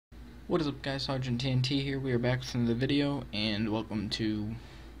What is up, guys? Sergeant TNT here. We are back with another video, and welcome to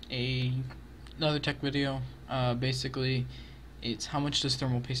another tech video. Basically, it's how much does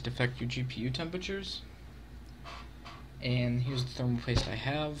thermal paste affect your GPU temperatures? And here's the thermal paste I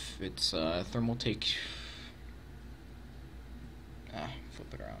have. It's Thermaltake.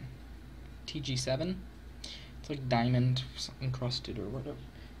 Flip it around. TG7. It's like diamond encrusted or whatever.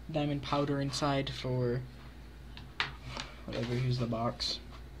 Diamond powder inside for whatever. Here's the box.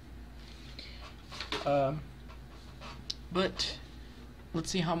 But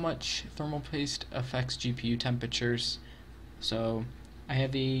let's see how much thermal paste affects GPU temperatures. So I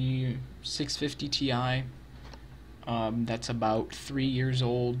have a 650 Ti that's about 3 years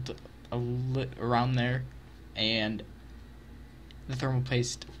old, around there, and the thermal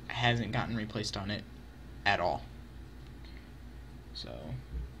paste hasn't gotten replaced on it at all. So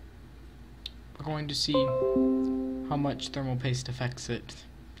we're going to see how much thermal paste affects it.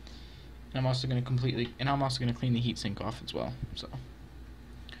 And I'm also going to clean the heatsink off as well. So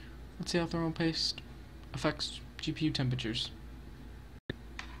let's see how thermal paste affects GPU temperatures.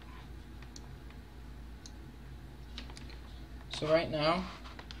 So right now,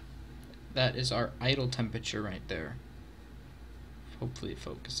 that is our idle temperature right there. Hopefully it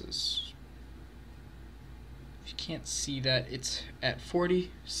focuses. If you can't see that, it's at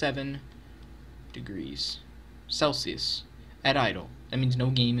 47 degrees Celsius at idle. That means no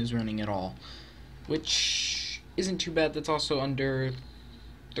game is running at all, which isn't too bad. That's also under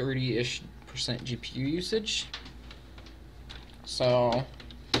 30-ish% GPU usage, so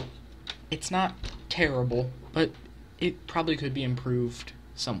it's not terrible, but it probably could be improved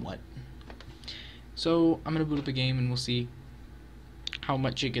somewhat. So I'm gonna boot up the game and we'll see how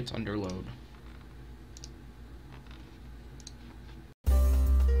much it gets under load.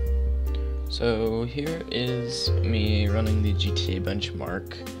 So here is me running the GTA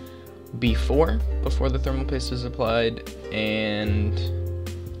benchmark before the thermal paste is applied, and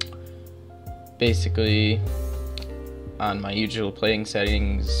basically on my usual playing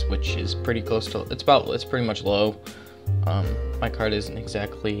settings, which is pretty close to, it's pretty much low. My card isn't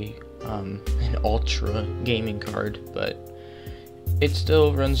exactly an ultra gaming card, but it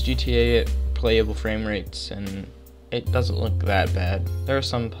still runs GTA at playable frame rates, and it doesn't look that bad. There are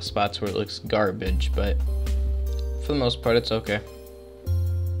some spots where it looks garbage, but for the most part it's okay.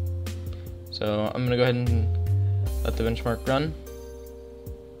 So I'm gonna go ahead and let the benchmark run.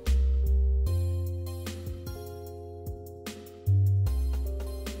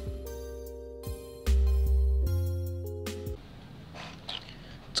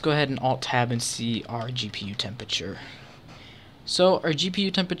 Let's go ahead and Alt-Tab and see our GPU temperature. So our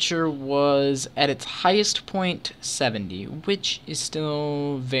GPU temperature was at its highest point 70, which is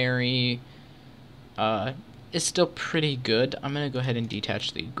still very, is still pretty good. I'm gonna go ahead and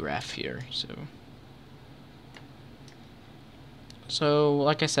detach the graph here. So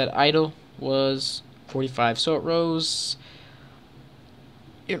like I said, idle was 45, so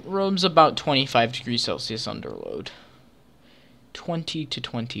it rose about 25 degrees Celsius under load. 20 to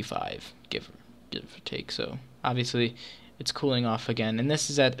 25, give or take. So obviously it's cooling off again, and this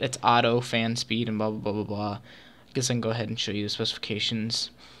is at its auto fan speed and blah blah blah blah blah. I guess I can go ahead and show you the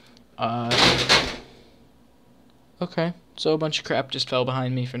specifications. Okay, so a bunch of crap just fell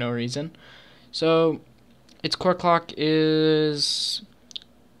behind me for no reason. So its core clock is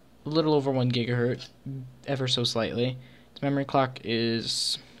a little over 1 gigahertz, ever so slightly. Its memory clock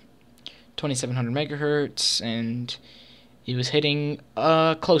is 2700 megahertz, and it was hitting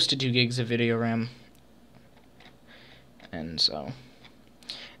close to 2 gigs of video RAM. And so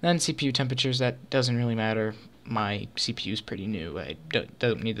then CPU temperatures, that doesn't really matter. My CPU is pretty new. I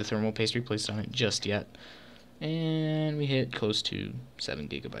don't need the thermal paste replaced on it just yet. And we hit close to 7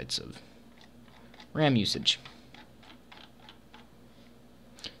 gigabytes of RAM usage.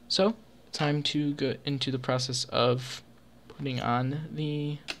 So time to go into the process of putting on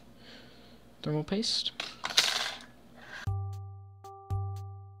the thermal paste.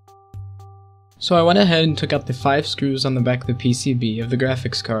 So I went ahead and took out the 5 screws on the back of the PCB of the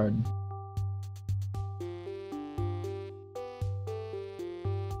graphics card.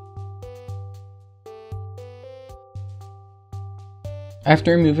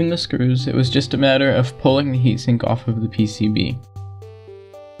 After removing the screws, it was just a matter of pulling the heatsink off of the PCB.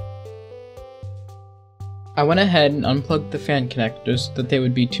 I went ahead and unplugged the fan connectors so that they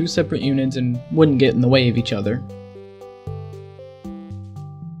would be 2 separate units and wouldn't get in the way of each other.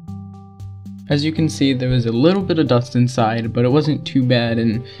 As you can see, there was a little bit of dust inside, but it wasn't too bad,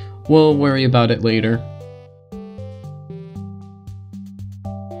 and we'll worry about it later.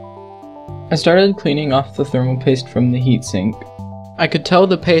 I started cleaning off the thermal paste from the heatsink. I could tell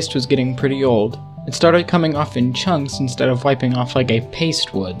the paste was getting pretty old. It started coming off in chunks instead of wiping off like a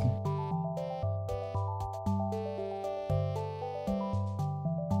paste would.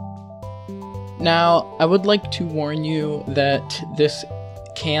 Now, I would like to warn you that this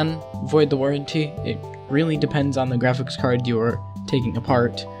can void the warranty. It really depends on the graphics card you're taking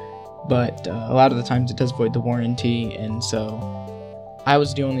apart, but a lot of the times it does void the warranty, and so I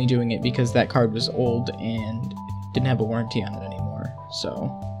was only doing it because that card was old and didn't have a warranty on it anymore,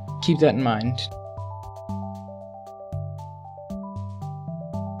 so keep that in mind.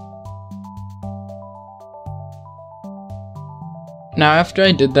 Now after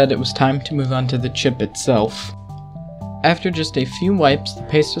I did that, it was time to move on to the chip itself. After just a few wipes, the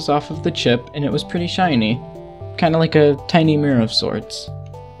paste was off of the chip and it was pretty shiny, kind of like a tiny mirror of sorts.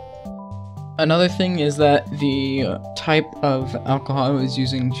 Another thing is that the type of alcohol I was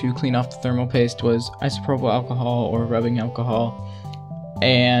using to clean off the thermal paste was isopropyl alcohol or rubbing alcohol,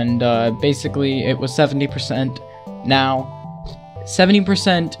 and basically it was 70%. Now,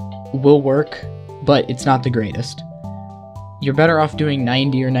 70% will work, but it's not the greatest. You're better off doing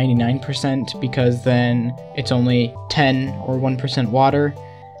 90 or 99% because then it's only 10 or 1% water,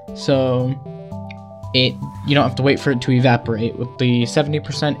 so you don't have to wait for it to evaporate. With the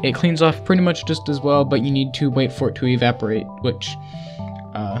 70%, it cleans off pretty much just as well, but you need to wait for it to evaporate, which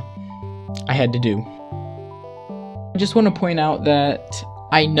I had to do. I just want to point out that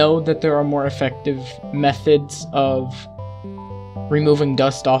I know that there are more effective methods of removing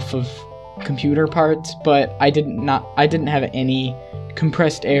dust off of computer parts, but I didn't have any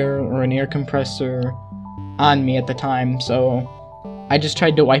compressed air or an air compressor on me at the time, so I just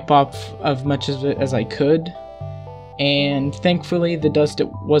tried to wipe off as much of it as I could, and thankfully the dust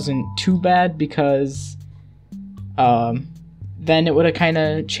wasn't too bad, because then it would have kind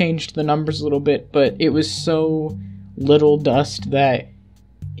of changed the numbers a little bit, but it was so little dust that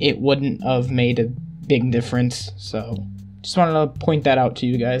it wouldn't have made a big difference, so just wanted to point that out to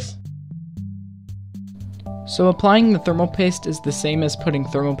you guys. So applying the thermal paste is the same as putting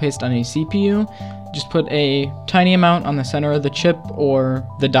thermal paste on a CPU. Just put a tiny amount on the center of the chip or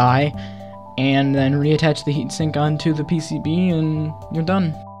the die, and then reattach the heatsink onto the PCB and you're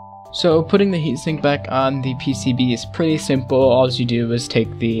done. So putting the heatsink back on the PCB is pretty simple. All you do is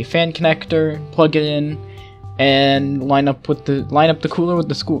take the fan connector, plug it in, and line up the cooler with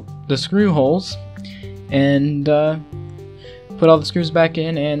the screw holes, and put all the screws back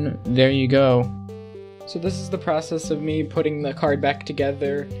in, and there you go. So this is the process of me putting the card back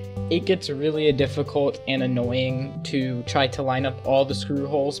together. It gets really difficult and annoying to try to line up all the screw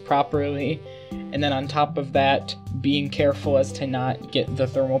holes properly, and then on top of that, being careful as to not get the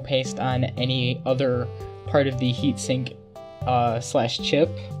thermal paste on any other part of the heatsink / chip.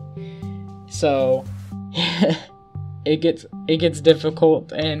 So it gets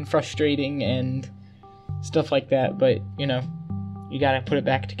difficult and frustrating and stuff like that, but you know, you gotta put it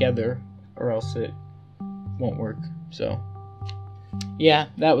back together or else it won't work. So yeah,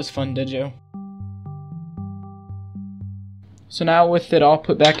 that was fun, did you? So now with it all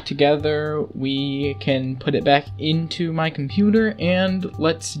put back together, we can put it back into my computer and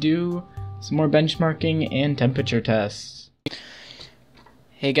let's do some more benchmarking and temperature tests.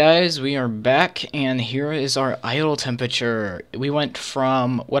 Hey guys, we are back and here is our idle temperature. We went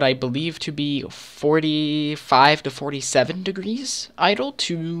from what I believe to be 45 to 47 degrees idle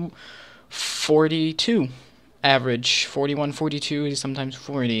to 42 average, 41, 42, sometimes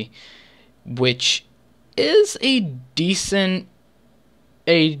 40, which is a decent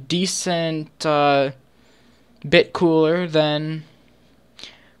bit cooler than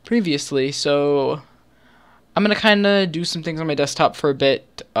previously. So I'm gonna kind of do some things on my desktop for a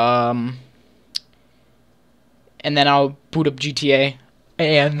bit, and then I'll boot up GTA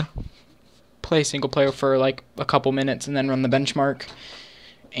and play single player for like a couple minutes and then run the benchmark,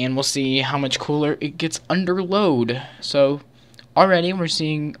 and we'll see how much cooler it gets under load. So already we're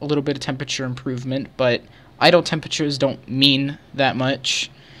seeing a little bit of temperature improvement, but idle temperatures don't mean that much.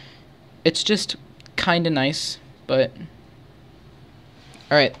 It's just kind of nice, but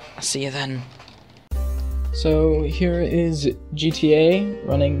alright, I'll see you then. So here is GTA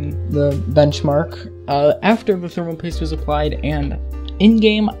running the benchmark. After the thermal paste was applied and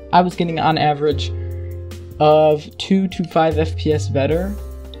in-game, I was getting on average of 2 to 5 FPS better.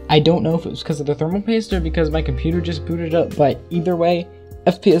 I don't know if it was because of the thermal paste or because my computer just booted up, but either way,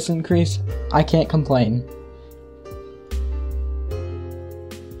 FPS increase, I can't complain.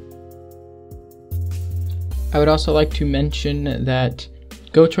 I would also like to mention that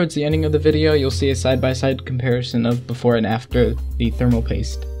go towards the ending of the video, you'll see a side-by-side comparison of before and after the thermal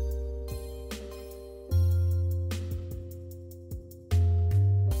paste.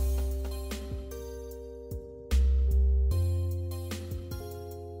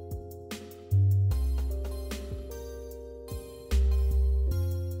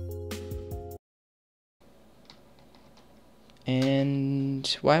 And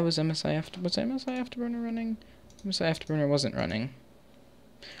why was MSI Afterburner running? MSI Afterburner wasn't running.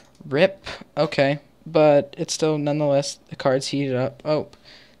 RIP. Okay, but it's still nonetheless the card's heated up. Oh,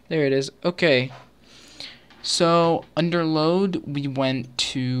 there it is. Okay. So under load we went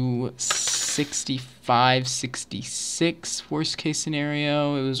to 65, 66 worst case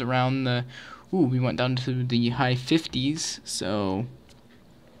scenario. It was around the we went down to the high 50s. So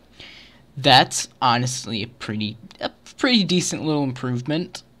that's honestly a pretty decent little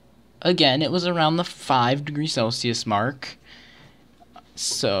improvement. Again, it was around the 5°C mark.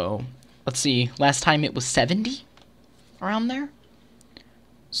 So let's see, last time it was 70 around there.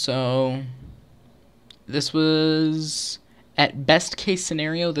 So this was, at best case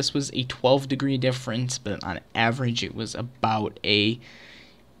scenario, this was a 12-degree difference, but on average it was about a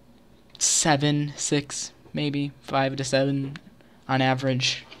 7, 6, maybe 5 to 7 on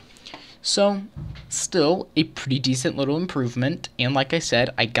average. So still a pretty decent little improvement, and like I said,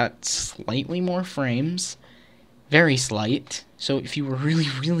 I got slightly more frames, very slight. So if you were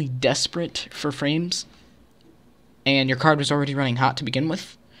really desperate for frames and your card was already running hot to begin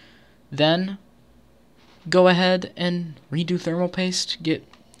with, then go ahead and redo thermal paste. Get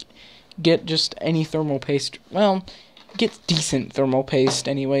just any thermal paste. Well, get decent thermal paste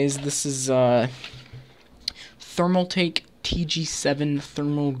anyways. This is Thermaltake TG7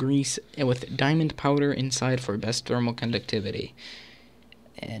 thermal grease with diamond powder inside for best thermal conductivity.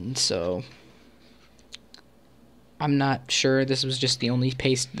 And so I'm not sure, this was just the only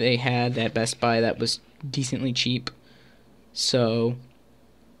paste they had at Best Buy that was decently cheap. So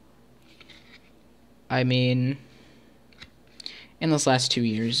I mean, in those last 2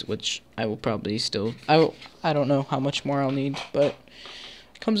 years, which I will probably still, I don't know how much more I'll need, but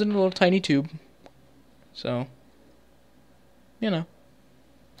it comes in a little tiny tube, so, you know.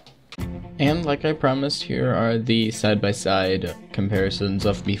 And like I promised, here are the side-by-side comparisons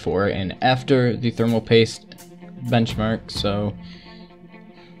of before and after the thermal paste benchmark, so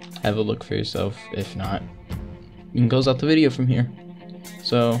have a look for yourself. If not, you can close out the video from here.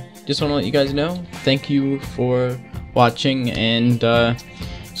 So just want to let you guys know, thank you for watching, and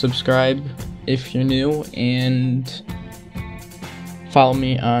subscribe if you're new, and follow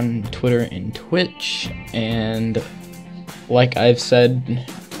me on Twitter and Twitch. And like I've said,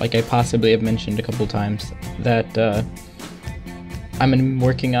 like I possibly have mentioned a couple times, that I'm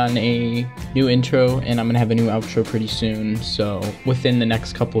working on a new intro and I'm gonna have a new outro pretty soon, so within the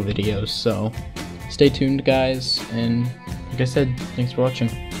next couple videos. So stay tuned, guys, and like I said, thanks for watching.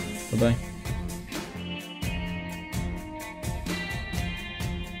 Bye-bye.